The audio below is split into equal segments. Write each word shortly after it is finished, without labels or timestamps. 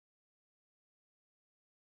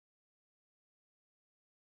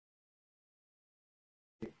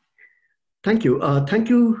Thank you. Thank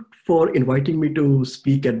you for inviting me to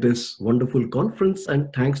speak at this wonderful conference,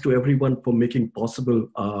 and thanks to everyone for making possible,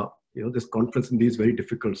 this conference in these very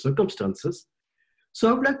difficult circumstances. So,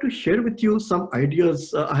 I would like to share with you some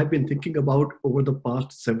ideas I have been thinking about over the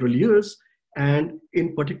past several years, and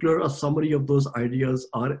in particular, a summary of those ideas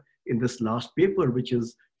are in this last paper, which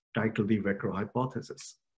is titled the VECRO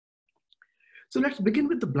hypothesis. So let's begin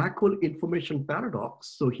with the black hole information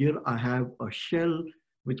paradox. So here I have a shell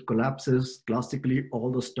which collapses. Classically,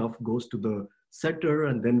 all the stuff goes to the center,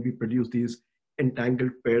 and then we produce these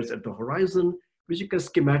entangled pairs at the horizon, which you can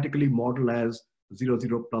schematically model as 0,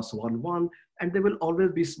 0 plus 1, 1. And there will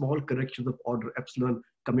always be small corrections of order epsilon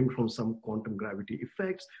coming from some quantum gravity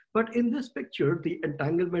effects. But in this picture, the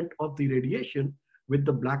entanglement of the radiation with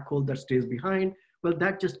the black hole that stays behind, well,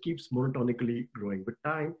 that just keeps monotonically growing with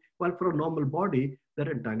time. While for a normal body, that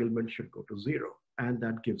entanglement should go to 0. And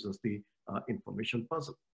that gives us the information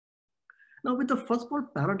puzzle. Now, with the fuzzball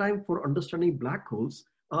paradigm for understanding black holes,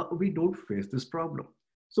 we don't face this problem.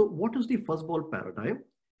 So what is the fuzzball paradigm?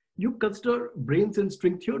 You consider branes in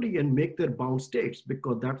string theory and make their bound states,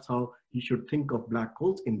 because that's how you should think of black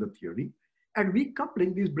holes in the theory. At weak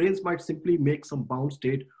coupling, these branes might simply make some bound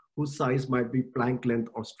state whose size might be Planck length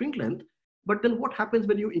or string length. But then what happens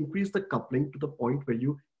when you increase the coupling to the point where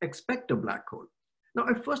you expect a black hole? Now,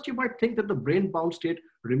 at first you might think that the brane bound state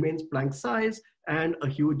remains Planck size and a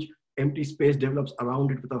huge empty space develops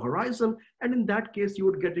around it with a horizon. And in that case, you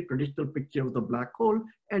would get a traditional picture of the black hole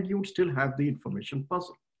and you would still have the information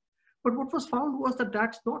puzzle. But what was found was that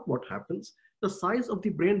that's not what happens. The size of the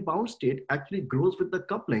brane bound state actually grows with the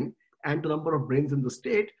coupling and the number of branes in the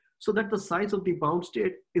state, so that the size of the bound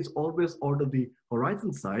state is always order the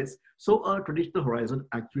horizon size. So a traditional horizon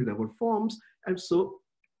actually never forms. And so,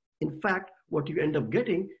 in fact, what you end up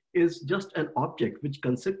getting is just an object which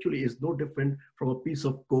conceptually is no different from a piece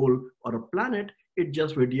of coal or a planet. It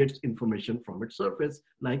just radiates information from its surface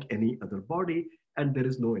like any other body, and there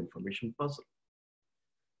is no information puzzle.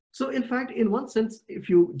 So in fact, in one sense, if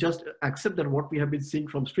you just accept that what we have been seeing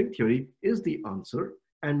from string theory is the answer,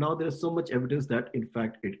 and now there is so much evidence that in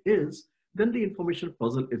fact it is, then the information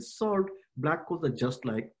puzzle is solved. Black holes are just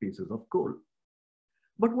like pieces of coal.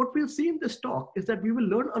 But what we'll see in this talk is that we will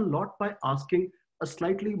learn a lot by asking a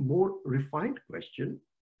slightly more refined question.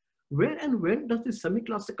 Where and when does the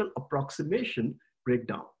semi-classical approximation break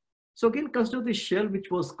down? So again, consider the shell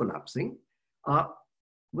which was collapsing.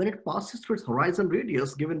 When it passes through its horizon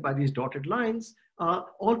radius given by these dotted lines,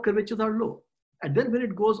 all curvatures are low. And then when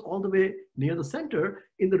it goes all the way near the center,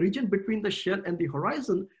 in the region between the shell and the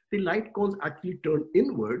horizon, the light cones actually turn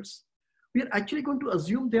inwards. We are actually going to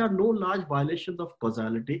assume there are no large violations of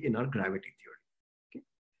causality in our gravity theory. Okay?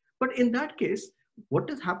 But in that case, what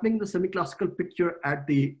is happening in the semi-classical picture at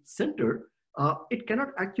the center, it cannot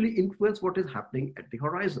actually influence what is happening at the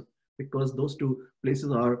horizon, because those two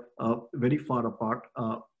places are very far apart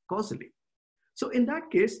causally. So in that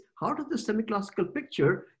case, how does the semi-classical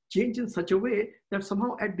picture change in such a way that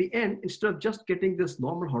somehow at the end, instead of just getting this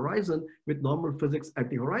normal horizon with normal physics at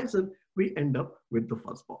the horizon, we end up with the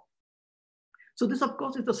fuzzball? So this, of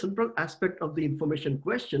course, is the central aspect of the information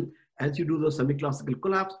question. As you do the semi-classical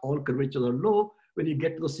collapse, all curvatures are low. When you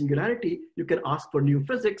get to the singularity, you can ask for new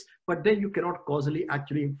physics, but then you cannot causally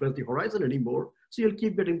actually influence the horizon anymore. So you'll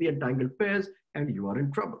keep getting the entangled pairs and you are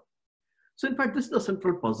in trouble. So in fact, this is the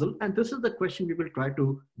central puzzle, and this is the question we will try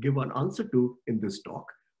to give an answer to in this talk.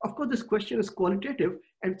 Of course, this question is qualitative,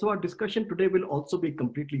 and so our discussion today will also be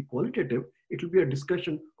completely qualitative. It will be a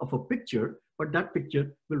discussion of a picture, but that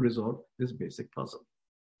picture will resolve this basic puzzle.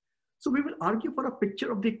 So we will argue for a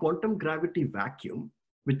picture of the quantum gravity vacuum,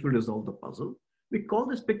 which will resolve the puzzle. We call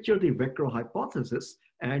this picture the VECRO hypothesis,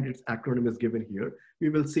 and its acronym is given here. We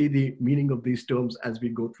will see the meaning of these terms as we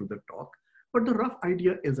go through the talk, but the rough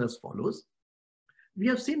idea is as follows. We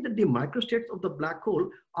have seen that the microstates of the black hole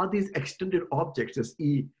are these extended objects. This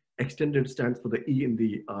E extended stands for the E in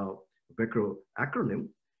the VECRO acronym.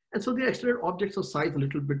 And so the extended objects of size a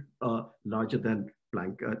little bit larger than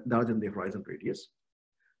Planck, larger than the horizon radius.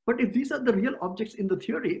 But if these are the real objects in the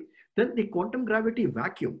theory, then the quantum gravity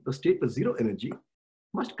vacuum, the state with zero energy,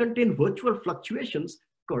 must contain virtual fluctuations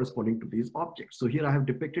corresponding to these objects. So here I have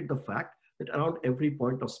depicted the fact that around every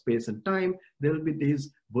point of space and time, there will be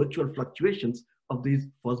these virtual fluctuations of these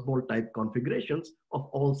fuzzball type configurations of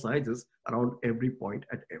all sizes around every point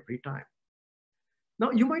at every time.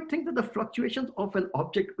 Now, you might think that the fluctuations of an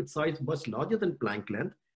object with size much larger than Planck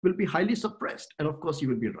length will be highly suppressed. And of course, you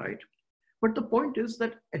will be right. But the point is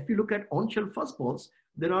that if you look at on-shell fuzzballs,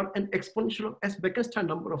 there are an exponential of S Bekenstein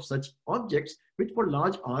number of such objects, which for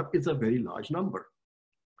large R is a very large number.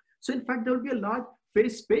 So in fact, there will be a large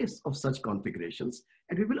phase space of such configurations.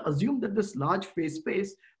 And we will assume that this large phase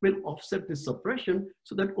space will offset this suppression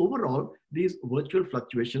so that overall these virtual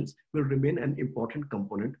fluctuations will remain an important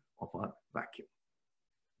component of our vacuum.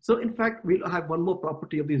 So in fact, we'll have one more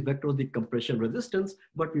property of these vectors, the compression resistance,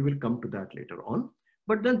 but we will come to that later on.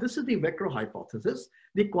 But then this is the VECRO hypothesis.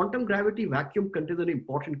 The quantum gravity vacuum contains an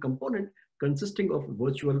important component consisting of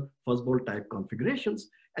virtual fuzzball type configurations,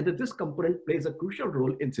 and that this component plays a crucial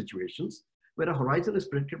role in situations where a horizon is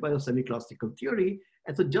predicted by a semi-classical theory.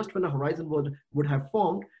 And so just when a horizon would have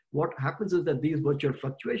formed, what happens is that these virtual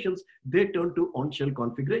fluctuations, they turn to on-shell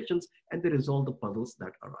configurations and they resolve the puzzles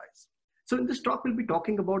that arise. So in this talk, we'll be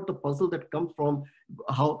talking about the puzzle that comes from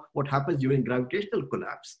what happens during gravitational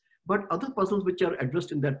collapse. But other puzzles which are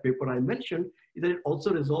addressed in that paper I mentioned is that it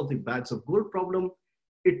also resolves the bags of gold problem.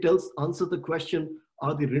 It answers the question,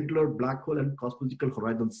 are the Rindler black hole and cosmological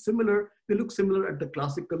horizons similar? They look similar at the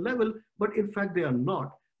classical level, but in fact they are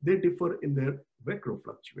not. They differ in their VECRO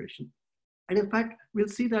fluctuation. And in fact, we'll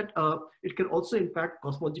see that it can also impact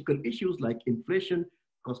cosmological issues like inflation,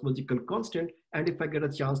 cosmological constant. And if I get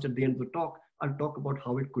a chance at the end of the talk, I'll talk about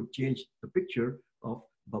how it could change the picture of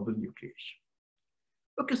bubble nucleation.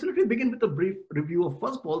 Okay, so let me begin with a brief review of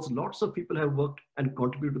fuzzballs. Lots of people have worked and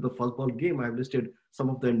contributed to the fuzzball game. I've listed some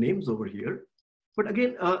of their names over here. But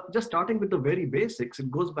again, just starting with the very basics,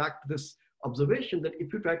 it goes back to this observation that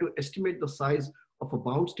if you try to estimate the size of a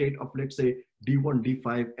bound state of, let's say, D1,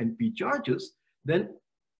 D5, and P charges, then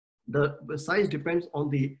the size depends on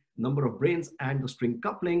the number of branes and the string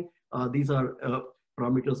coupling. These are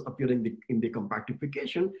parameters appearing in the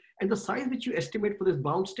compactification, and the size which you estimate for this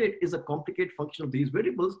bound state is a complicated function of these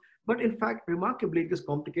variables. But in fact, remarkably, this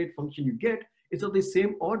complicated function you get is of the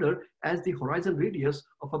same order as the horizon radius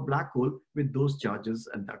of a black hole with those charges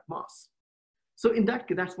and that mass. So in that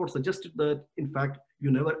case, that's what suggested that, in fact,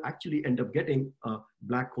 you never actually end up getting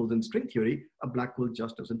black holes in string theory. A black hole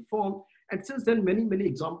just doesn't form. And since then, many, many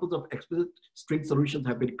examples of explicit string solutions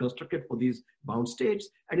have been constructed for these bound states.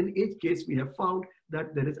 And in each case, we have found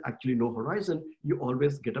that there is actually no horizon. You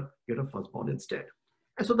always get a fuzzball instead.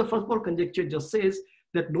 And so the fuzzball conjecture just says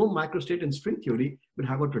that no microstate in string theory will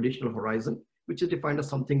have a traditional horizon, which is defined as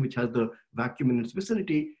something which has the vacuum in its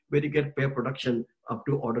vicinity, where you get pair production up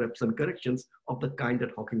to order epsilon corrections of the kind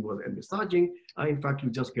that Hawking was envisaging. In fact, you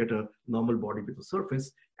just get a normal body with a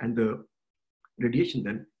surface, and the radiation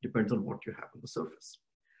then depends on what you have on the surface.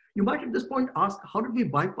 You might at this point ask, how did we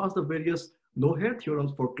bypass the various no-hair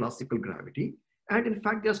theorems for classical gravity? And in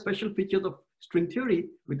fact, there are special features of string theory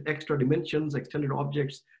with extra dimensions, extended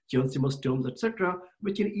objects, Chern-Simons terms, etc.,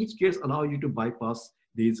 which in each case allow you to bypass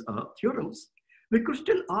these theorems. We could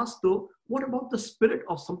still ask though, what about the spirit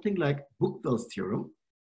of something like Buchwell's theorem?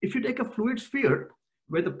 If you take a fluid sphere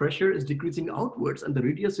where the pressure is decreasing outwards and the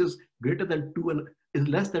radius is greater than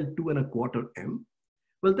less than 2¼ m,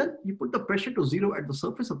 well then you put the pressure to 0 at the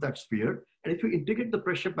surface of that sphere, and if you integrate the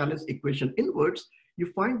pressure balance equation inwards,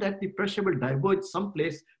 you find that the pressure will diverge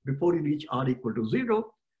someplace before you reach R equal to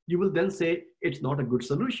 0. You will then say it's not a good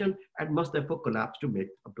solution and must therefore collapse to make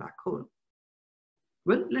a black hole.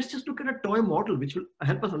 Well, let's just look at a toy model, which will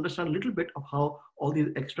help us understand a little bit of how all these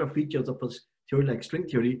extra features of a theory like string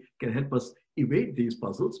theory can help us evade these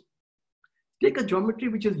puzzles. Take a geometry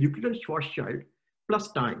which is Euclidean Schwarzschild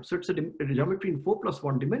plus time. So it's a geometry in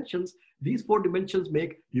 4+1 dimensions. These 4 dimensions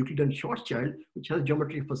make Euclidean Schwarzschild, which has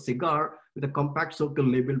geometry for cigar with a compact circle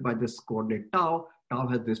labeled by this coordinate tau. Tau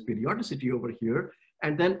has this periodicity over here.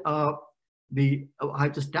 And then I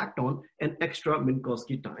just tacked on an extra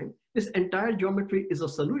Minkowski time. This entire geometry is a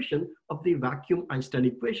solution of the vacuum Einstein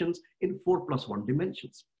equations in 4+1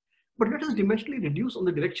 dimensions. But let us dimensionally reduce on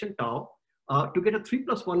the direction tau to get a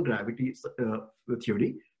 3+1 gravity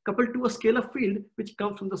theory coupled to a scalar field which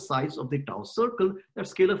comes from the size of the tau circle. That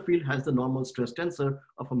scalar field has the normal stress tensor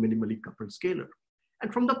of a minimally coupled scalar.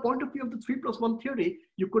 And from the point of view of the 3+1 theory,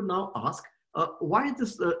 you could now ask, why is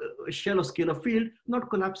this shell or scalar field not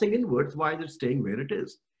collapsing inwards? Why is it staying where it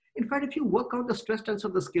is? In fact, if you work out the stress tensor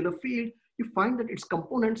of the scalar field, you find that its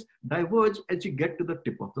components diverge as you get to the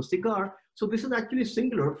tip of the cigar. So this is actually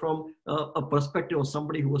singular from a perspective of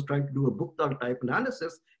somebody who was trying to do a Buchwell type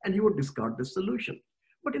analysis, and you would discard this solution.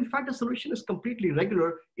 But in fact, the solution is completely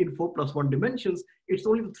regular in 4+1 dimensions. It's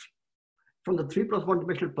only from the 3+1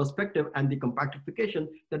 dimensional perspective and the compactification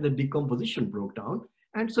that the decomposition broke down.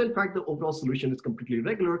 And so in fact, the overall solution is completely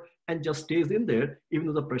regular and just stays in there, even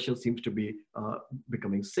though the pressure seems to be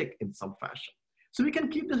becoming sick in some fashion. So we can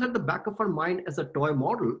keep this at the back of our mind as a toy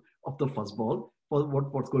model of the fuzzball for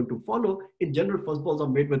what's going to follow. In general, fuzzballs are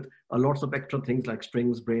made with lots of extra things like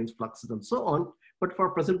strings, branes, fluxes, and so on. But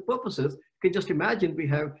for present purposes, you can just imagine we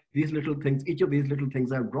have these little things. Each of these little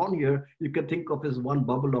things I've drawn here, you can think of as one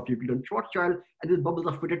bubble of Euclidean Schwarzschild, and these bubbles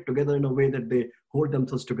are fitted together in a way that they hold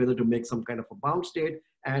themselves together to make some kind of a bound state.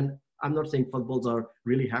 And I'm not saying fuzzballs are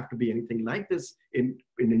really have to be anything like this in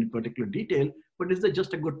any particular detail, but is it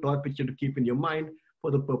just a good toy picture to keep in your mind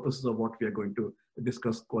for the purposes of what we are going to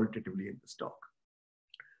discuss qualitatively in this talk?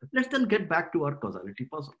 Let's then get back to our causality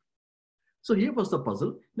puzzle. So here was the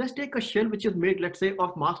puzzle. Let's take a shell which is made, let's say,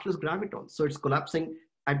 of massless gravitons. So it's collapsing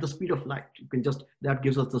at the speed of light. You can just, that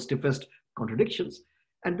gives us the stiffest contradictions.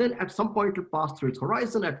 And then at some point it'll pass through its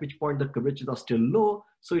horizon, at which point the curvatures are still low.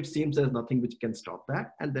 So it seems there's nothing which can stop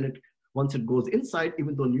that. And then once it goes inside,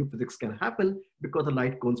 even though new physics can happen, because the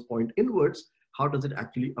light cones point inwards, how does it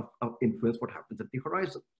actually influence what happens at the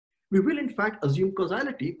horizon? We will in fact assume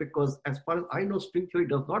causality because as far as I know, string theory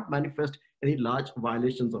does not manifest any large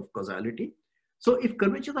violations of causality. So if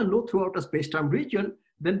curvatures are low throughout a space-time region,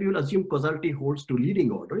 then we will assume causality holds to leading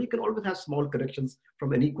order. You can always have small corrections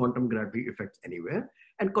from any quantum gravity effects anywhere.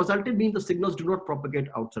 And causality means the signals do not propagate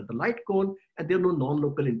outside the light cone, and there are no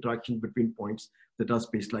non-local interactions between points that are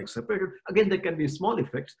space-like separated. Again, there can be small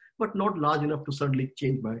effects, but not large enough to suddenly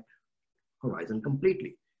change my horizon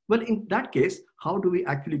completely. Well, in that case, how do we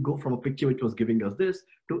actually go from a picture which was giving us this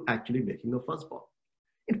to actually making a fuzzball?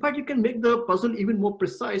 In fact, you can make the puzzle even more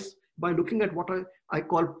precise by looking at what I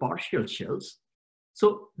call partial shells.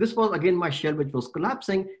 So this was again my shell which was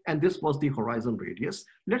collapsing, and this was the horizon radius.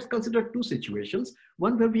 Let's consider two situations.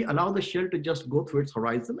 One where we allow the shell to just go through its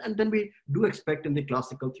horizon, and then we do expect in the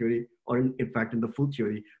classical theory, or in fact in the full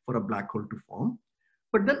theory, for a black hole to form.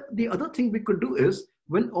 But then the other thing we could do is,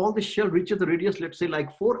 when all the shell reaches the radius, let's say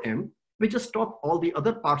like 4m, we just stop all the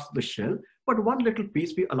other parts of the shell, but one little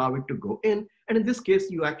piece we allow it to go in. And in this case,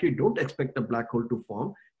 you actually don't expect a black hole to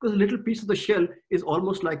form, because a little piece of the shell is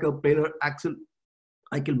almost like a planar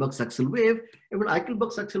Eichelberg's axial wave. And when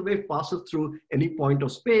Eichelberg's axial wave passes through any point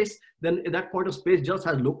of space, then that point of space just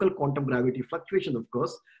has local quantum gravity fluctuation, of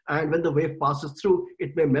course. And when the wave passes through,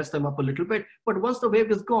 it may mess them up a little bit. But once the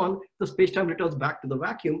wave is gone, the space-time returns back to the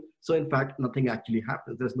vacuum. So in fact, nothing actually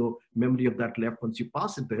happens. There's no memory of that left once you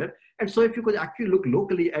pass it there. And so if you could actually look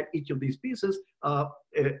locally at each of these pieces,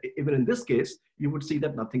 even in this case, you would see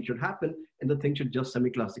that nothing should happen, and the thing should just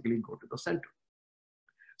semi-classically go to the center.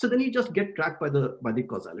 So then you just get tracked by the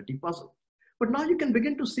causality puzzle. But now you can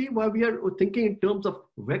begin to see why we are thinking in terms of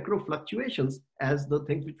VECRO fluctuations as the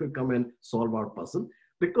things which will come and solve our puzzle,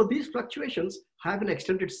 because these fluctuations have an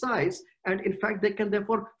extended size, and in fact, they can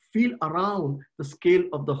therefore feel around the scale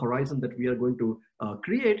of the horizon that we are going to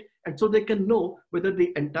create. And so they can know whether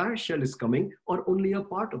the entire shell is coming or only a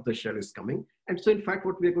part of the shell is coming. And so in fact,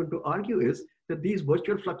 what we are going to argue is that these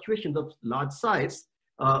virtual fluctuations of large size,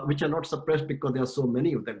 which are not suppressed because there are so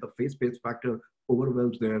many of them, the phase space factor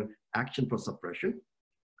overwhelms their action for suppression.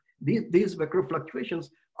 These VECRO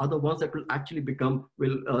fluctuations are the ones that will actually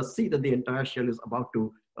will see that the entire shell is about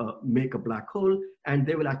to make a black hole, and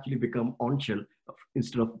they will actually become on shell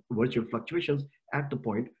instead of virtual fluctuations at the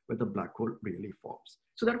point where the black hole really forms.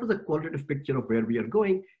 So that was a qualitative picture of where we are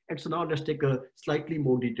going. And so now let's take a slightly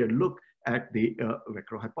more detailed look at the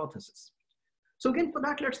VECRO hypothesis. So again, for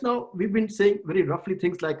that, we've been saying very roughly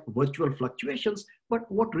things like virtual fluctuations,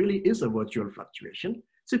 but what really is a virtual fluctuation?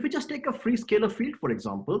 So if we just take a free scalar field, for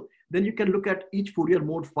example, then you can look at each Fourier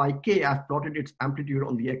mode phi k. I've plotted its amplitude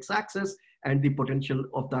on the x-axis and the potential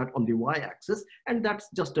of that on the y-axis. And that's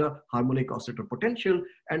just a harmonic oscillator potential.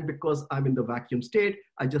 And because I'm in the vacuum state,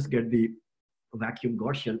 I just get the vacuum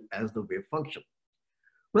Gaussian as the wave function.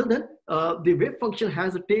 Well then, the wave function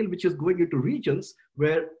has a tail which is going into regions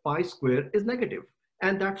where pi square is negative.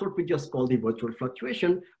 And that's what we just call the virtual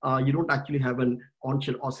fluctuation. You don't actually have an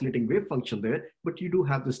on-shell oscillating wave function there, but you do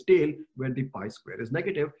have this tail where the pi square is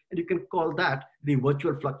negative, and you can call that the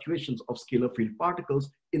virtual fluctuations of scalar field particles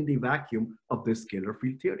in the vacuum of this scalar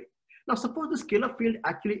field theory. Now, suppose the scalar field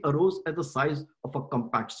actually arose at the size of a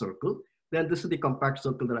compact circle. Then this is the compact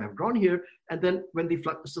circle that I have drawn here. And then when the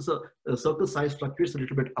circle size fluctuates a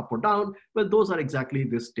little bit up or down, well, those are exactly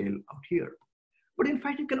this tail out here. But in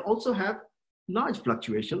fact, you can also have large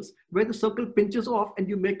fluctuations where the circle pinches off and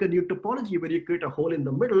you make a new topology where you create a hole in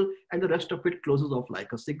the middle and the rest of it closes off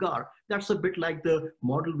like a cigar. That's a bit like the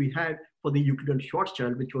model we had for the Euclidean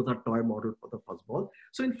Schwarzschild, which was our toy model for the fuzzball.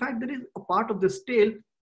 So in fact, there is a part of this tail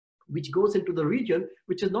which goes into the region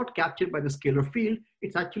which is not captured by the scalar field.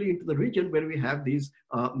 It's actually into the region where we have these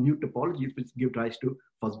new topologies which give rise to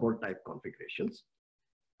fuzzball type configurations.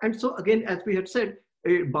 And so again, as we had said,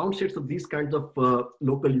 bound states of these kinds of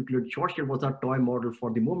local Euclidean Schwarzschild was our toy model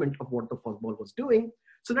for the moment of what the fuzzball was doing.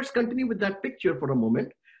 So let's continue with that picture for a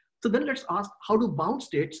moment. So then let's ask, how do bound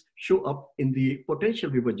states show up in the potential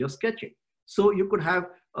we were just sketching? So you could have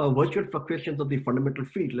virtual fluctuations of the fundamental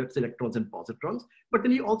field, let's say electrons and positrons, but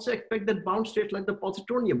then you also expect that bound states like the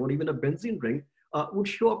positronium or even a benzene ring would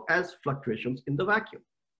show up as fluctuations in the vacuum.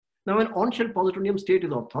 Now, an on-shell positronium state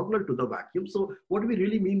is orthogonal to the vacuum. So what do we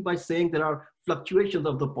really mean by saying there are fluctuations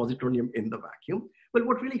of the positronium in the vacuum? Well,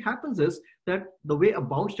 what really happens is that the way a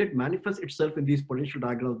bound state manifests itself in these potential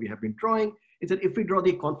diagrams we have been drawing is that if we draw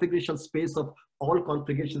the configuration space of all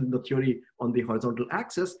configurations in the theory on the horizontal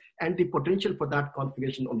axis and the potential for that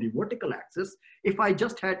configuration on the vertical axis, if I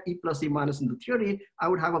just had E plus E minus in the theory, I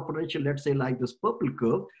would have a potential, let's say, like this purple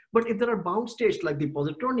curve. But if there are bound states like the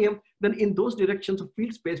positronium, then in those directions of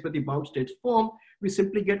field space where the bound states form, we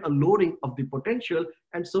simply get a lowering of the potential.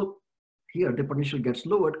 And so here the potential gets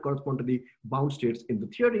lowered correspond to the bound states in the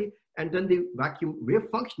theory, and then the vacuum wave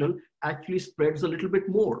functional actually spreads a little bit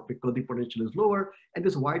more because the potential is lower, and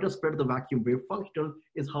this wider spread of the vacuum wave functional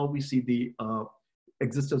is how we see the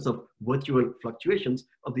existence of virtual fluctuations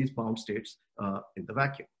of these bound states in the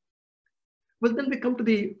vacuum. Well, then we come to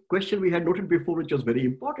the question we had noted before, which was very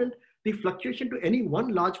important. The fluctuation to any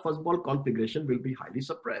one large fuzzball configuration will be highly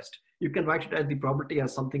suppressed. You can write it as the probability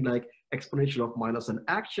as something like exponential of minus an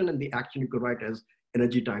action, and the action you could write as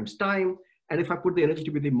energy times time. And if I put the energy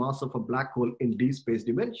to be the mass of a black hole in d space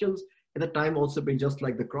dimensions, and the time also be just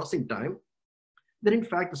like the crossing time, then in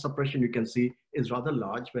fact the suppression you can see is rather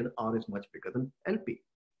large when R is much bigger than LP.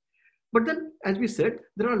 But then, as we said,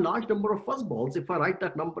 there are a large number of fuzzballs. If I write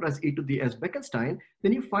that number as e to the s Bekenstein,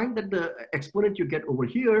 then you find that the exponent you get over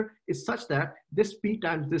here is such that this p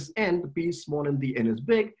times this n, the p is small and the n is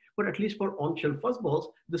big, but at least for on-shell fuzzballs,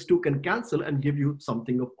 this two can cancel and give you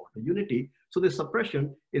something of order unity. So the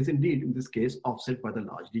suppression is indeed, in this case, offset by the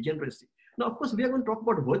large degeneracy. Now, of course, we are going to talk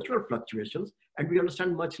about virtual fluctuations, and we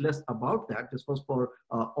understand much less about that. This was for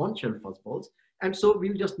on-shell fuzzballs. And so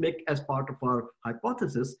we'll just make as part of our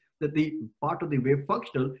hypothesis that the part of the wave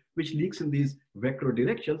functional which leaks in these VECRO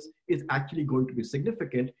directions is actually going to be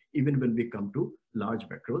significant even when we come to large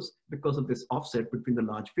VECROs because of this offset between the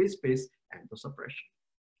large phase space and the suppression.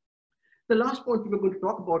 The last point we were going to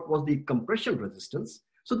talk about was the compression resistance.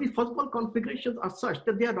 So the fuzzball configurations are such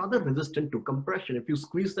that they are rather resistant to compression. If you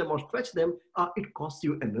squeeze them or stretch them, it costs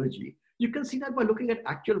you energy. You can see that by looking at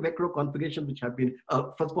actual VECRO configurations which have been,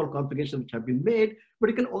 fuzzball configurations which have been made,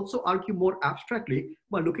 but you can also argue more abstractly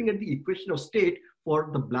by looking at the equation of state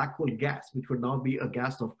for the black hole gas, which would now be a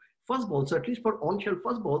gas of fuzzballs. So at least for on-shell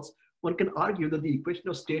fuzzballs, one can argue that the equation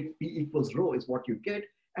of state P equals rho is what you get,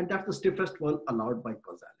 and that's the stiffest one allowed by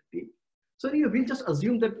causality. So anyway, we'll just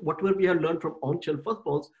assume that whatever we have learned from on-shell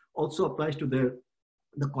fuzzballs also applies to the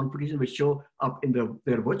configuration which show up in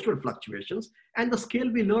their virtual fluctuations. And the scale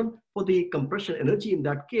we learned for the compression energy in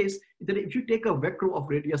that case is that if you take a VECRO of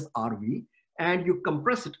radius RV and you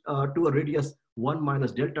compress it to a radius 1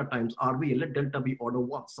 minus delta times RV and let delta be order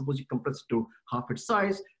 1, suppose you compress it to half its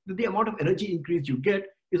size, then the amount of energy increase you get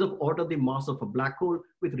is of order the mass of a black hole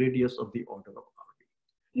with radius of the order of RV.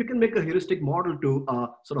 You can make a heuristic model to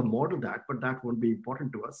sort of model that, but that won't be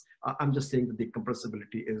important to us. I'm just saying that the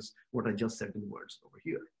compressibility is what I just said in words over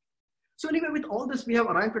here. So anyway, with all this, we have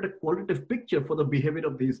arrived at a qualitative picture for the behavior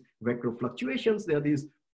of these VECRO fluctuations. There are these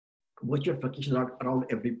virtual fluctuations around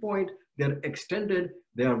every point. They're extended.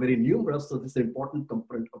 They are very numerous. So this is an important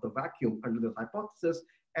component of the vacuum under this hypothesis,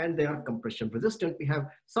 and they are compression resistant. We have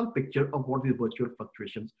some picture of what these virtual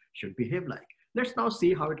fluctuations should behave like. Let's now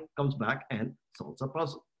see how it comes back and solves a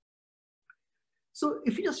puzzle. So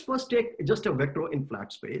if you just first take just a VECRO in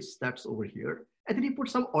flat space, that's over here, and then you put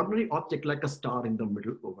some ordinary object like a star in the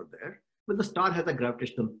middle over there. But the star has a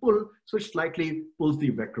gravitational pull, so it slightly pulls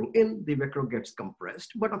the VECRO in, the VECRO gets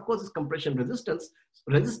compressed, but of course it's compression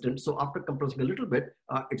resistant, so after compressing a little bit,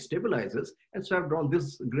 it stabilizes. And so I've drawn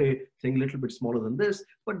this gray thing a little bit smaller than this,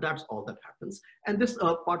 but that's all that happens. And this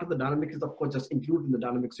part of the dynamics is of course just included in the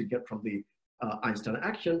dynamics you get from the Einstein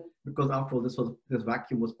action, because after all, this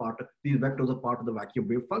vacuum was part of, these vectors are part of the vacuum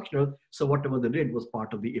wave functional. So whatever they did was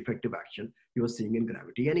part of the effective action you were seeing in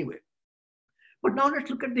gravity anyway. But now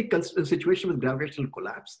let's look at the situation with gravitational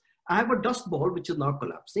collapse. I have a dust ball which is now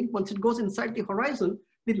collapsing. Once it goes inside the horizon,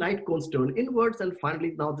 the light cones turn inwards, and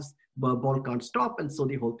finally now this ball can't stop, and so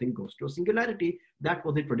the whole thing goes to a singularity. That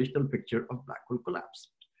was the traditional picture of black hole collapse.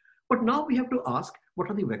 But now we have to ask,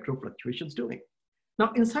 what are the VECRO fluctuations doing?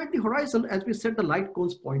 Now, inside the horizon, as we said, the light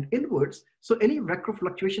cones point inwards. So any VECRO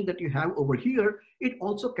fluctuation that you have over here, it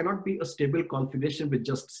also cannot be a stable configuration which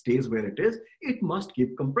just stays where it is. It must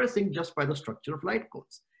keep compressing just by the structure of light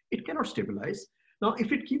cones. It cannot stabilize. Now,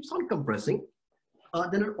 if it keeps on compressing,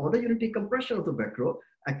 then an order unity compression of the VECRO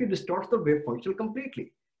actually distorts the wave function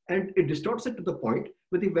completely. and it distorts it to the point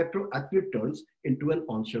where the VECRO actually turns into an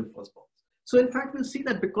on-shell fuzzball. So in fact, we'll see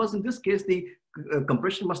that because in this case, the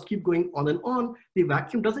compression must keep going on and on, the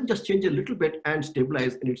vacuum doesn't just change a little bit and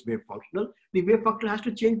stabilize in its wave functional. The wave functional has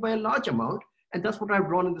to change by a large amount. And that's what I've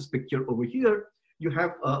drawn in this picture over here. You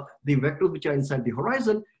have the vectors which are inside the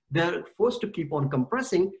horizon. They're forced to keep on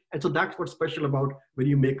compressing. And so that's what's special about when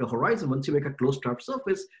you make a horizon. Once you make a closed trap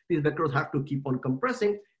surface, these vectors have to keep on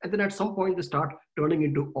compressing. And then at some point, they start turning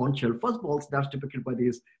into on-shell fuzzballs. That's depicted by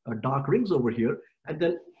these dark rings over here. And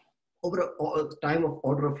then over a time of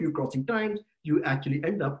order of few crossing times, you actually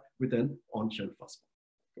end up with an on-shell fuzzball.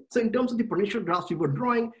 So in terms of the potential graphs we were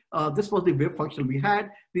drawing, this was the wave function we had.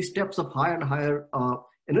 These steps of higher and higher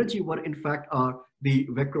energy were in fact the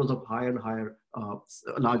vectors of higher and higher,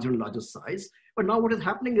 larger and larger size. But now what is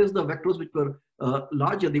happening is the vectors which were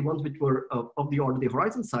larger, the ones which were of the order of the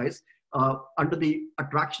horizon size, under the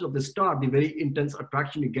attraction of the star, the very intense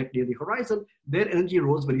attraction you get near the horizon, their energy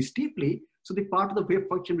rose very steeply. So the part of the wave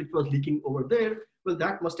function which was leaking over there, well,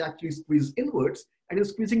 that must actually squeeze inwards. And in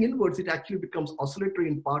squeezing inwards, it actually becomes oscillatory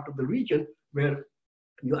in part of the region where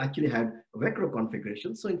you actually had VECRO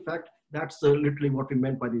configuration. So in fact, that's literally what we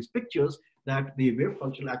meant by these pictures, that the wave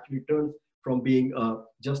function actually turns from being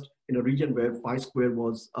just in a region where pi square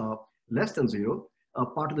was less than 0,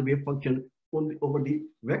 part of the wave function only over the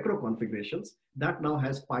VECRO configurations, that now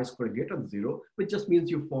has pi square greater than 0, which just means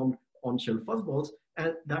you formed on-shell fuzzballs.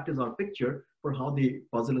 And that is our picture for how the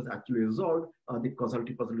puzzle is actually resolved, the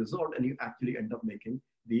causality puzzle resolved, and you actually end up making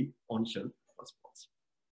the on-shell fuzzballs.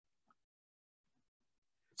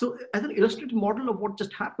 So as an illustrative model of what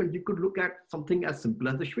just happened, you could look at something as simple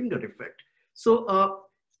as the Schwinger effect. So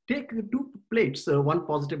take the two plates, one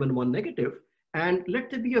positive and one negative, and let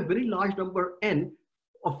there be a very large number n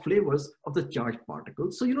of flavors of the charged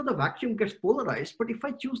particles. So, you know, the vacuum gets polarized, but if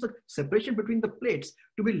I choose the separation between the plates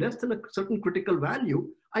to be less than a certain critical value,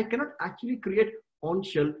 I cannot actually create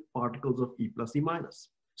on-shell particles of E plus E minus.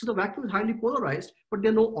 So the vacuum is highly polarized, but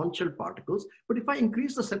there are no on-shell particles. But if I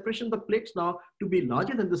increase the separation of the plates now to be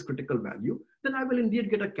larger than this critical value, then I will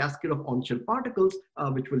indeed get a cascade of on-shell particles,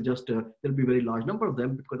 which will just, there'll be a very large number of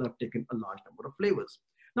them because I've taken a large number of flavors.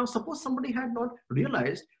 Now, suppose somebody had not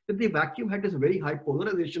realized that the vacuum had this very high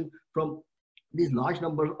polarization from these large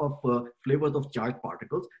number of flavors of charged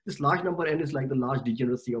particles. This large number n is like the large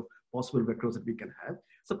degeneracy of possible vectors that we can have.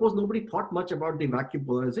 Suppose nobody thought much about the vacuum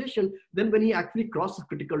polarization, then when he actually crossed the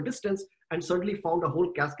critical distance and suddenly found a whole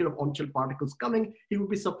cascade of on-shell particles coming, he would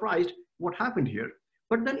be surprised what happened here.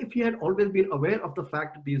 But then if he had always been aware of the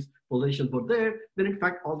fact that these polarizations were there, then in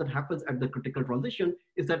fact, all that happens at the critical transition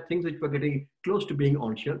is that things which were getting close to being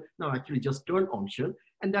on-shell now actually just turn on-shell.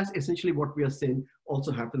 And that's essentially what we are saying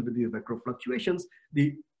also happens with these VECRO fluctuations.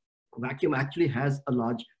 The vacuum actually has a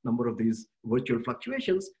large number of these virtual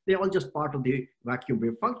fluctuations. They're all just part of the vacuum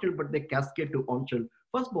wave function, but they cascade to on-shell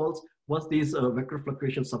fuzzballs once these VECRO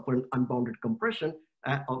fluctuations suffer an unbounded compression,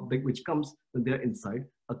 which comes when they're inside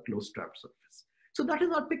a closed trap surface. So that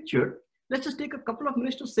is our picture. Let's just take a couple of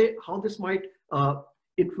minutes to say how this might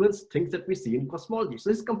influence things that we see in cosmology. So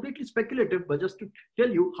this is completely speculative, but just to tell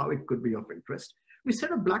you how it could be of interest. We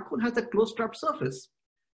said a black hole has a closed trap surface.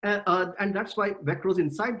 And that's why vectors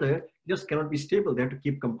inside there just cannot be stable. They have to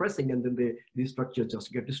keep compressing, and then these structures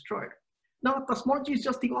just get destroyed. Now, cosmology is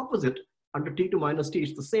just the opposite. Under T2 minus T,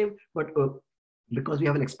 it's the same, but because we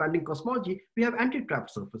have an expanding cosmology, we have anti-trap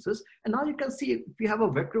surfaces. And now you can see if we have a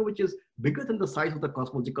VECRO which is bigger than the size of the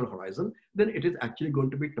cosmological horizon, then it is actually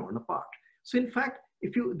going to be torn apart. So in fact,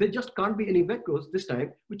 there just can't be any vectors this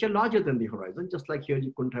time which are larger than the horizon, just like here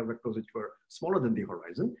you couldn't have vectors which were smaller than the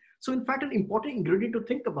horizon. So in fact, an important ingredient to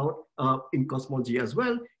think about in cosmology as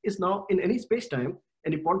well is now in any space-time,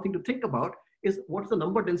 an important thing to think about is what's the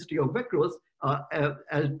number density of vectors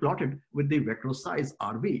as plotted with the vector size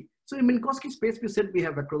RV. So in Minkowski space, we said we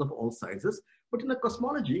have vectors of all sizes, but in the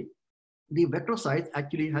cosmology, the vector size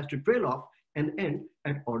actually has to trail off and end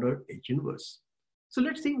at order H inverse. So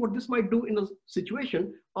let's see what this might do in a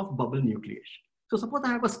situation of bubble nucleation. So suppose I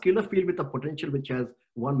have a scalar field with a potential which has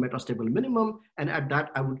one metastable minimum, and at that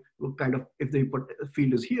I would kind of, if the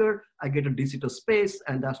field is here, I get a de Sitter space,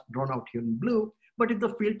 and that's drawn out here in blue. But if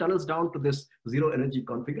the field tunnels down to this zero energy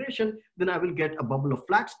configuration, then I will get a bubble of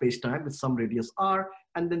flat space-time with some radius r,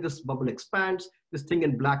 and then this bubble expands. This thing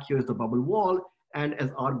in black here is the bubble wall, and as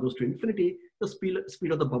r goes to infinity, the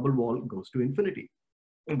speed of the bubble wall goes to infinity.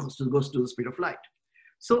 It goes to the speed of light.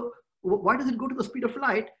 So why does it go to the speed of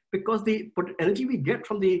light? Because the energy we get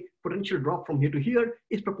from the potential drop from here to here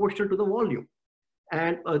is proportional to the volume.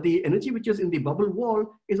 And the energy which is in the bubble wall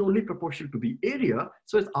is only proportional to the area.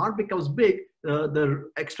 So as R becomes big, the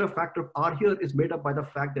extra factor of R here is made up by the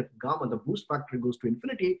fact that gamma, the boost factor, goes to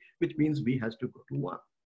infinity, which means V has to go to 1.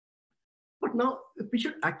 But now we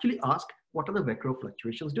should actually ask, what are the VECRO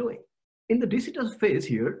fluctuations doing? In the de Sitter phase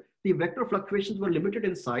here, the VECRO fluctuations were limited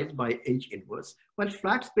in size by H inverse, while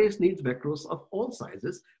flat space needs VECROs of all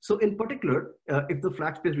sizes. So in particular, if the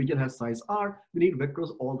flat space region has size R, we need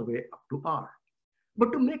VECROs all the way up to R.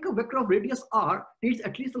 But to make a VECRO of radius R needs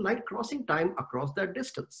at least a light crossing time across that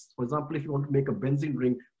distance. For example, if you want to make a benzene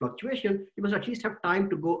ring fluctuation, you must at least have time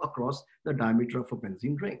to go across the diameter of a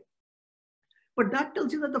benzene ring. But that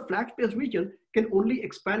tells you that the flat space region can only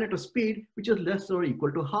expand at a speed which is less or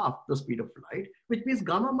equal to half the speed of light, which means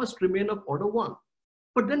gamma must remain of order 1.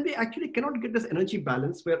 But then we actually cannot get this energy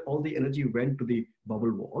balance where all the energy went to the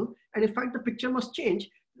bubble wall. And in fact, the picture must change,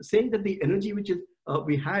 saying that the energy which is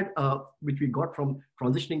which we got from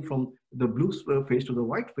transitioning from the blue phase to the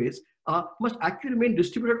white phase must actually remain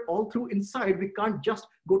distributed all through inside. We can't just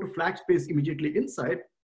go to flat space immediately inside.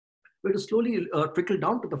 We have to slowly trickle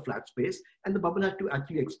down to the flat space, and the bubble has to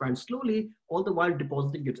actually expand slowly, all the while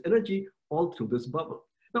depositing its energy all through this bubble.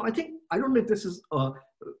 Now, I don't know if this is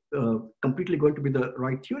completely going to be the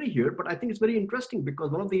right theory here, but I think it's very interesting because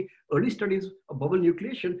one of the early studies of bubble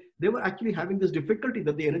nucleation, they were actually having this difficulty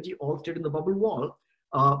that the energy all stayed in the bubble wall.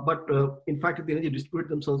 But in fact, if the energy distributed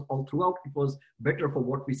themselves all throughout, it was better for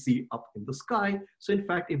what we see up in the sky. So in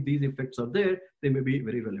fact, if these effects are there, they may be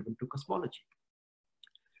very relevant to cosmology.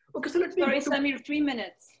 Okay, so let me— Sorry, Samir, 3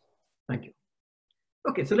 minutes. Thank you.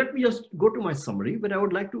 Okay, so let me just go to my summary, where I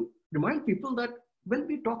would like to remind people that when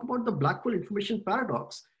we talk about the black hole information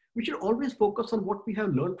paradox, we should always focus on what we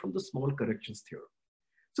have learned from the small corrections theorem.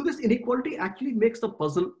 So this inequality actually makes the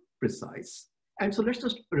puzzle precise. And so let's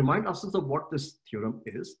just remind ourselves of what this theorem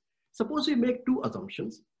is. Suppose we make two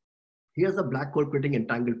assumptions. Here's a black hole creating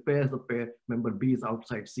entangled pairs. The pair member B is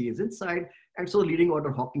outside, C is inside. And so leading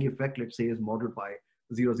order Hawking effect, let's say, is modeled by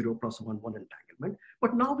 0, 0 plus 1, 1 entanglement.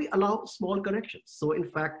 But now we allow small corrections. So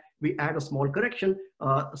in fact, we add a small correction,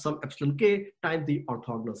 some epsilon k times the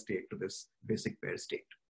orthogonal state to this basic pair state.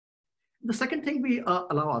 The second thing we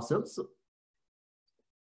allow ourselves,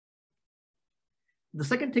 the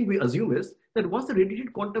second thing we assume is that once the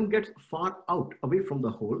radiated quantum gets far out away from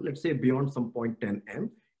the hole, let's say beyond some point 10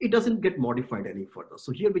 m, it doesn't get modified any further.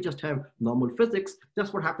 So here we just have normal physics.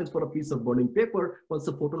 That's what happens for a piece of burning paper. Once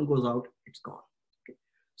the photon goes out, it's gone.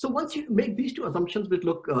 So once you make these two assumptions which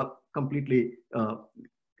look completely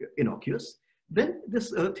innocuous, then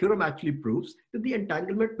this theorem actually proves that the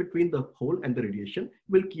entanglement between the hole and the radiation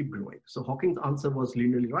will keep growing. So Hawking's answer was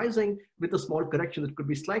linearly rising with a small correction that could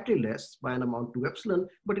be slightly less by an amount to epsilon,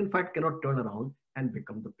 but in fact cannot turn around and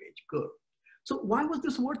become the page curve. So why was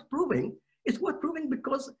this worth proving? It's worth proving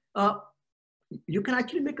because you can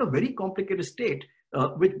actually make a very complicated state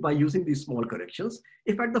by using these small corrections.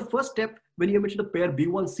 If at the first step, when you emitted the pair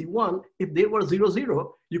B1, C1, if they were 0,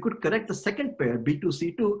 0, you could correct the second pair B2,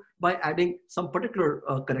 C2 by adding some particular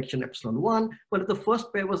correction epsilon 1. But if the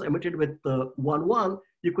first pair was emitted with 1, 1,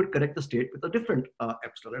 you could correct the state with a different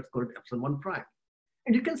epsilon. Let's call it epsilon 1 prime.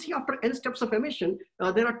 And you can see after n steps of emission,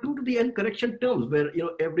 there are 2 to the n correction terms where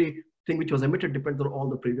every thing which was emitted depends on all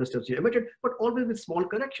the previous steps you emitted, but always with small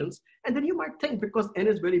corrections. And then you might think, because n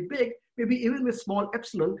is very big, maybe even with small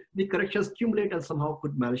epsilon, the corrections accumulate and somehow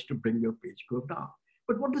could manage to bring your page curve down.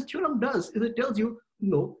 But what this theorem does is it tells you,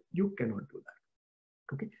 no, you cannot do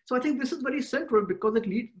that. Okay, so I think this is very central because it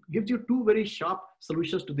gives you two very sharp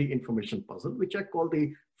solutions to the information puzzle, which I call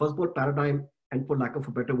the fuzzball paradigm, and for lack of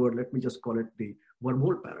a better word, let me just call it the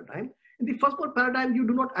wormhole paradigm. In the fuzzball paradigm, you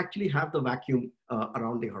do not actually have the vacuum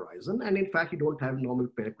around the horizon. And in fact, you don't have normal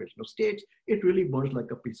pair equation of states. It really burns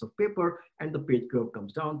like a piece of paper and the page curve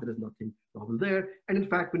comes down. There is nothing novel there. And in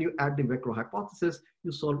fact, when you add the VECRO hypothesis,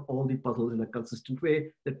 you solve all the puzzles in a consistent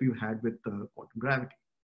way that we've had with quantum gravity.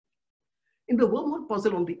 In the wormhole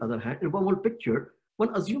puzzle, on the other hand, in the wormhole picture,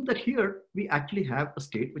 one assumes that here we actually have a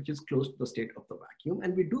state which is close to the state of the vacuum.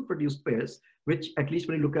 And we do produce pairs, which at least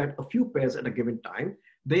when you look at a few pairs at a given time,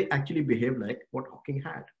 they actually behave like what Hawking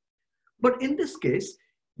had. But in this case,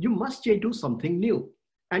 you must do something new.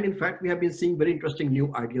 And in fact, we have been seeing very interesting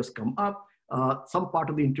new ideas come up. Some part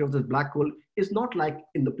of the interior of this black hole is not like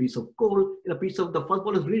in the piece of coal. In a piece of the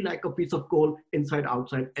fuzzball is really like a piece of coal, inside,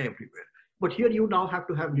 outside, everywhere. But here you now have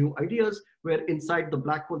to have new ideas where inside the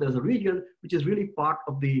black hole, there's a region which is really part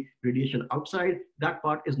of the radiation outside. That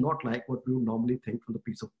part is not like what we would normally think from the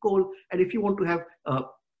piece of coal. And if you want to have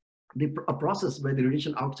a process where the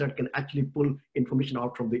radiation outside can actually pull information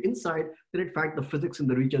out from the inside, then in fact, the physics in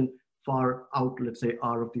the region far out, let's say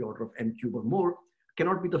R of the order of n cube or more,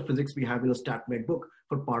 cannot be the physics we have in a StatMech book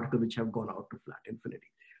for particles which have gone out to flat infinity.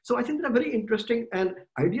 So I think there are very interesting and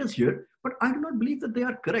ideas here, but I do not believe that they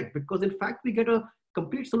are correct, because in fact, we get a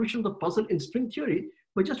complete solution of the puzzle in string theory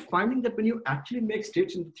by just finding that when you actually make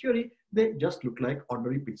states in the theory, they just look like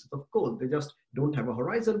ordinary pieces of code. They just don't have a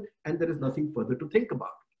horizon, and there is nothing further to think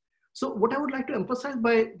about. So what I would like to emphasize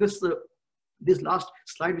by this last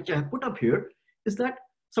slide, which I have put up here, is that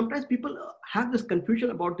sometimes people have this confusion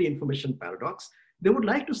about the information paradox. They would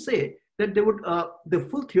like to say that they would, the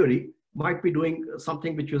full theory might be doing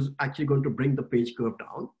something which is actually going to bring the page curve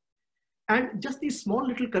down. And just these small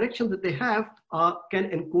little corrections that they have can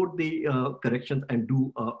encode the corrections and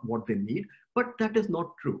do what they need. But that is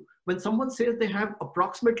not true. When someone says they have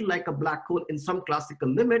approximately like a black hole in some classical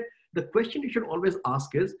limit, the question you should always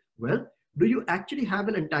ask is, well, do you actually have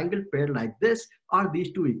an entangled pair like this? Are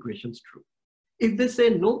these two equations true? If they say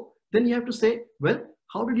no, then you have to say, well,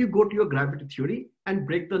 how did you go to your gravity theory and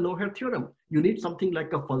break the no-hair theorem? You need something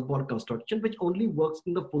like a fuzzball construction, which only works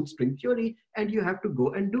in the full string theory, and you have to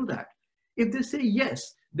go and do that. If they say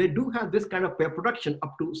yes, they do have this kind of pair production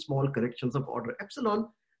up to small corrections of order epsilon,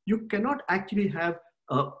 you cannot actually have,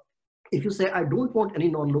 if you say, I don't want any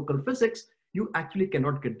non-local physics, you actually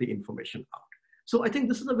cannot get the information out. So I think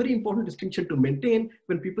this is a very important distinction to maintain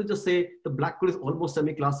when people just say the black hole is almost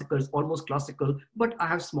semi-classical, it's almost classical, but I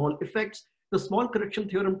have small effects. The small correction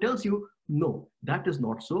theorem tells you, no, that is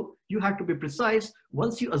not so. You have to be precise.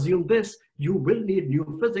 Once you assume this, you will need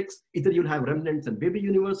new physics. Either you'll have remnants and baby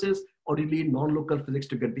universes, or you need non-local physics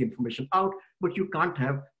to get the information out, but you can't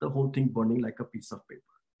have the whole thing burning like a piece of paper.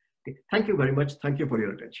 Okay. Thank you very much. Thank you for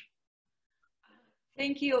your attention.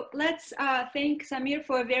 Thank you. Let's thank Samir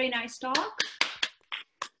for a very nice talk.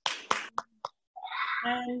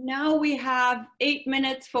 And now we have 8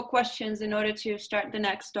 minutes for questions in order to start the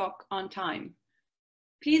next talk on time.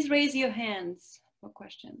 Please raise your hands for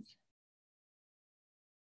questions.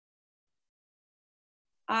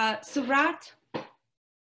 Surat?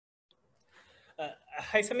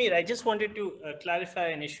 Hi, Samir. I just wanted to clarify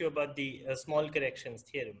an issue about the small corrections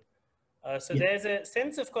theorem. There's a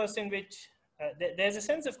sense, of course, in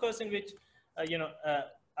which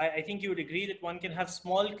I think you would agree that one can have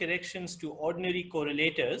small corrections to ordinary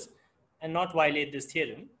correlators and not violate this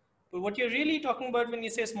theorem. But what you're really talking about when you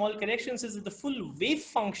say small corrections is that the full wave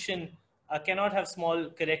function cannot have small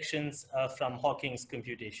corrections from Hawking's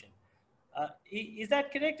computation. Is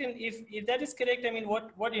that correct? And if that is correct, I mean,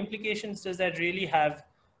 what implications does that really have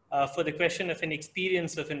for the question of an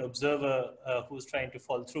experience of an observer who's trying to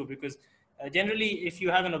fall through? Because generally, if you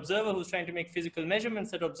have an observer who's trying to make physical measurements,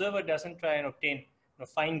 that observer doesn't try and obtain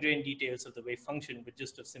fine-grained details of the wave function, but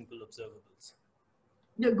just of simple observables.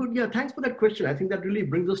 Yeah, good. Yeah, thanks for that question. I think that really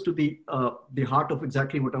brings us to the heart of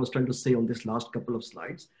exactly what I was trying to say on this last couple of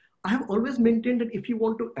slides. I have always maintained that if you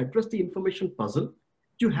want to address the information puzzle,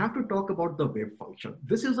 you have to talk about the wave function.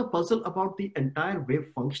 This is a puzzle about the entire wave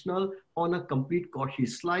functional on a complete Cauchy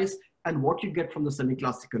slice and what you get from the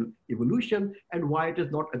semi-classical evolution and why it is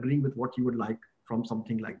not agreeing with what you would like from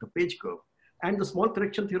something like the page curve. And the small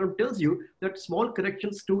correction theorem tells you that small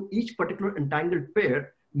corrections to each particular entangled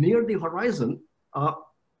pair near the horizon,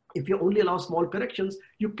 if you only allow small corrections,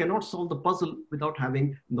 you cannot solve the puzzle without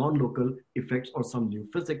having non-local effects or some new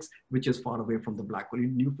physics, which is far away from the black hole,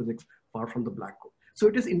 new physics far from the black hole. So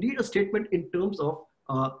it is indeed a statement in terms of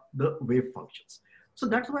the wave functions. So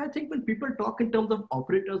that's why I think when people talk in terms of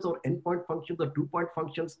operators or endpoint functions or two-point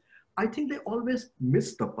functions, I think they always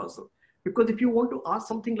miss the puzzle. Because if you want to ask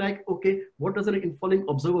something like, okay, what does an infalling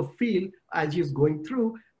observer feel as he's going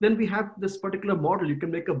through, then we have this particular model. You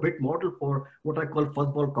can make a bit model for what I call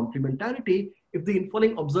fuzzball complementarity. If the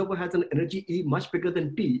infalling observer has an energy E much bigger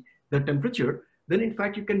than T, the temperature, then in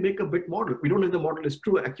fact you can make a bit model. We don't know if the model is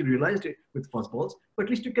true, I actually realized it with fuzzballs, but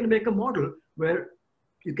at least you can make a model where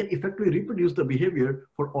you can effectively reproduce the behavior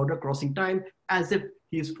for order crossing time as if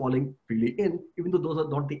he is falling freely in, even though those are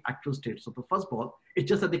not the actual states of the fuzzball. It's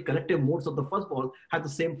just that the collective modes of the fuzzball have the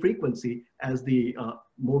same frequency as the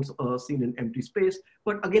modes seen in empty space,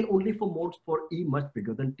 but again, only for modes for E much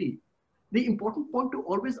bigger than T. The important point to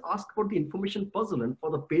always ask about the information puzzle and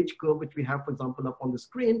for the page curve, which we have, for example, up on the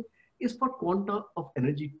screen, is for quanta of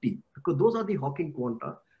energy T, because those are the Hawking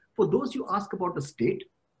quanta. For those you ask about the state,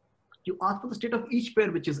 you ask for the state of each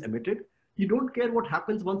pair which is emitted. You don't care what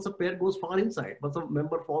happens once a pair goes far inside. Once a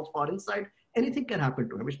member falls far inside, anything can happen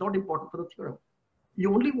to him. It's not important for the theorem.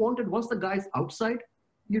 You only want it once the guy is outside,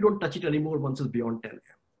 you don't touch it anymore once it's beyond 10 M.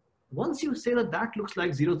 Once you say that that looks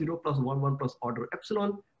like 0, 0 plus 1, 1 plus order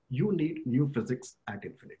epsilon, you need new physics at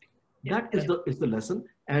infinity. That is the lesson.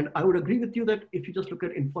 And I would agree with you that if you just look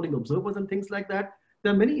at infalling observers and things like that,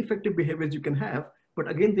 there are many effective behaviors you can have, But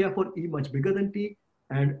again, they are for E much bigger than T,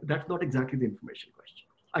 and that's not exactly the information question.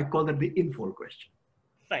 I call that the info question.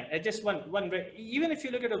 Fine. Just one. Even if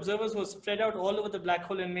you look at observers who are spread out all over the black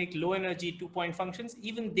hole and make low energy 2-point functions,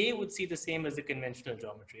 even they would see the same as the conventional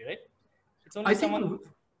geometry, right? It's only someone.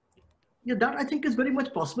 Yeah, that I think is very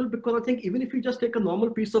much possible, because I think even if you just take a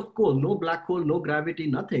normal piece of coal, no black hole, no gravity,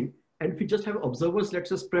 nothing, and if you just have observers,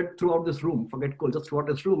 let's say, spread throughout this room, forget coal, just throughout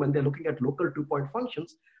this room, and they're looking at local 2-point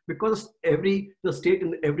functions, because the state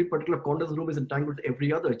in every particular corner of the room is entangled with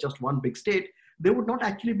every other, just one big state, they would not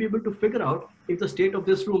actually be able to figure out if the state of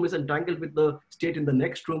this room is entangled with the state in the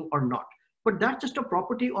next room or not. But that's just a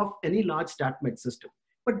property of any large StatMech system.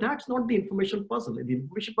 But that's not the information puzzle. In the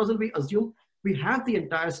information puzzle, we assume we have the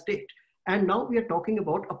entire state. And now we are talking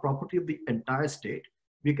about a property of the entire state.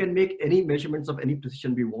 We can make any measurements of any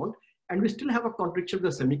precision we want, and we still have a contradiction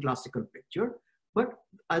with the semi-classical picture. But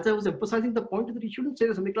as I was emphasizing, the point is that you shouldn't say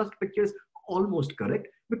the semi-classical picture is almost correct,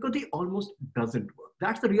 because the almost doesn't work.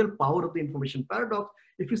 That's the real power of the information paradox.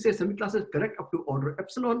 If you say semi-classical is correct up to order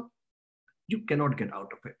epsilon, you cannot get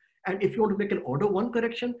out of it. And if you want to make an order 1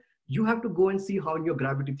 correction, you have to go and see how in your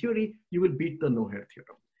gravity theory, you will beat the no-hair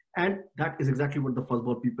theorem. And that is exactly what the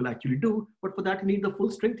fuzzball people actually do. But for that, you need the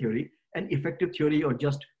full string theory, and effective theory or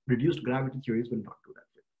just reduced gravity theories will not do that.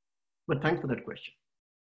 But thanks for that question.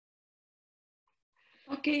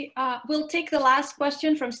 Okay, we'll take the last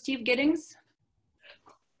question from Steve Giddings.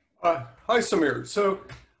 Hi, Samir. So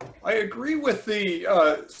I agree with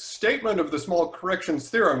the statement of the small corrections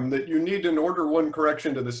theorem that you need an order 1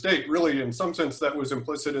 correction to the state. Really, in some sense, that was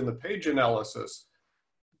implicit in the page analysis.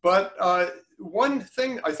 But one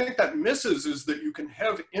thing I think that misses is that you can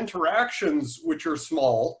have interactions which are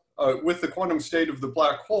small with the quantum state of the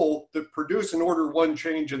black hole that produce an order 1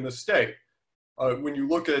 change in the state. When you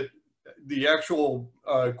look at the actual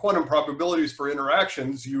quantum probabilities for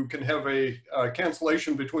interactions, you can have a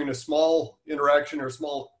cancellation between a small interaction or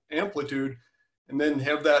small amplitude, and then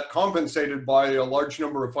have that compensated by a large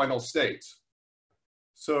number of final states.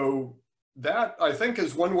 So that, I think,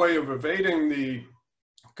 is one way of evading the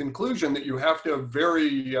conclusion that you have to have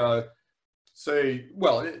very,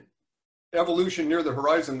 evolution near the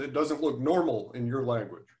horizon that doesn't look normal in your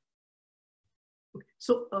language.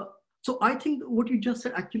 So I think what you just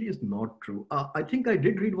said actually is not true. I think I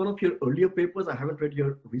did read one of your earlier papers. I haven't read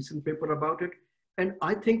your recent paper about it. And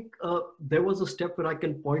I think there was a step where I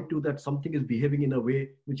can point to that something is behaving in a way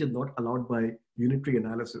which is not allowed by unitary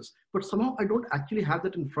analysis. But somehow I don't actually have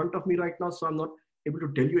that in front of me right now, so I'm not able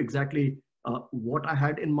to tell you exactly what I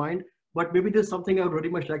had in mind. But maybe there's something I would very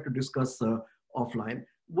much like to discuss offline.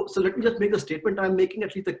 So let me just make the statement I'm making,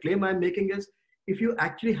 at least the claim I'm making is, if you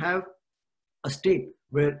actually have a state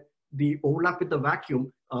where the overlap with the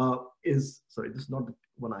vacuum this is not the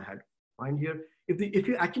one I had in mind here. If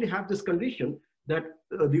you actually have this condition that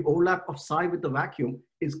the overlap of psi with the vacuum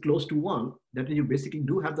is close to 1, that is, you basically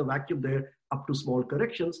do have the vacuum there up to small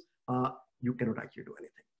corrections, you cannot actually do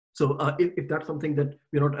anything. So if that's something that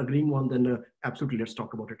we're not agreeing on, then absolutely, let's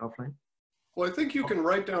talk about it offline. Well, I think you can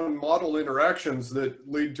write down model interactions that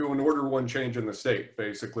lead to an order 1 change in the state,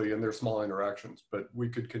 basically, and they're small interactions, but we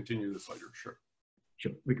could continue this later, sure.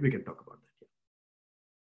 Sure, we can talk about that.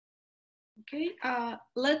 Yeah. Okay,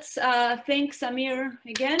 let's thank Samir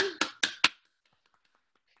again.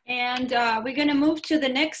 And we're gonna move to the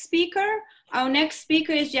next speaker. Our next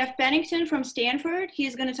speaker is Jeff Pennington from Stanford.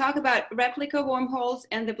 He's gonna talk about replica wormholes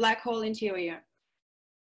and the black hole interior.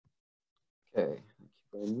 Okay, thank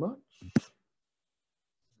you very much.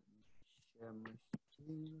 Share my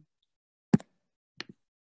screen.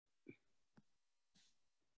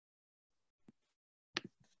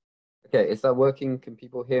 Okay, is that working? Can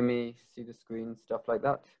people hear me, see the screen, stuff like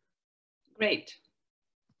that? Great.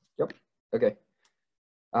 Yep, okay.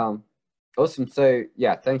 Awesome, so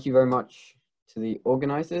yeah, thank you very much to the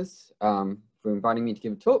organizers for inviting me to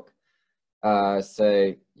give a talk. My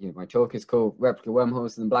talk is called Replica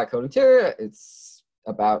Wormholes in the Black Hole Interior. It's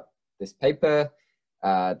about this paper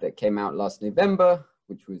that came out last November,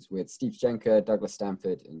 which was with Steve Schenker, Douglas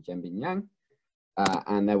Stanford, and Jianbing Yang.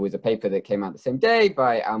 And there was a paper that came out the same day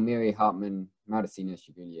by Almiri, Hartman, Maldacena,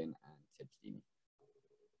 Shagulian, and Tedjini.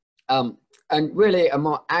 And really a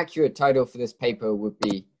more accurate title for this paper would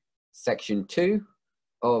be section 2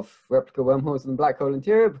 of Replica Wormholes in the Black Hole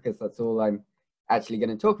Interior, because that's all I'm actually going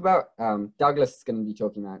to talk about. Douglas is going to be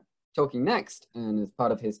talking next, and as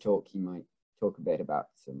part of his talk, he might talk a bit about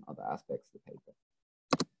some other aspects of the paper.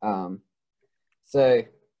 So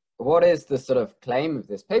what is the sort of claim of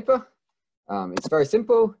this paper? It's very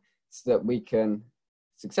simple. It's that we can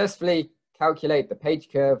successfully calculate the page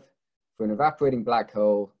curve for an evaporating black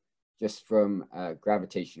hole just from a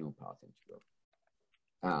gravitational path integral.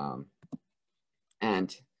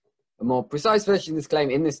 And a more precise version of this claim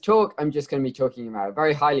in this talk, I'm just going to be talking about a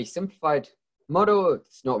very highly simplified model.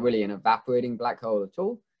 It's not really an evaporating black hole at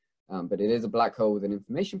all, but it is a black hole with an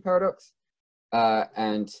information paradox.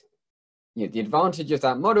 And the advantage of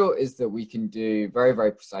that model is that we can do very,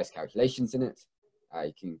 very precise calculations in it.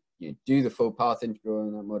 You can do the full path integral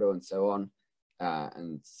in that model and so on.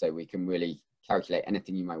 And so we can really calculate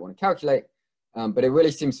anything you might want to calculate. But it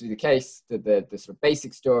really seems to be the case that the sort of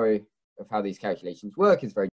basic story of how these calculations work is very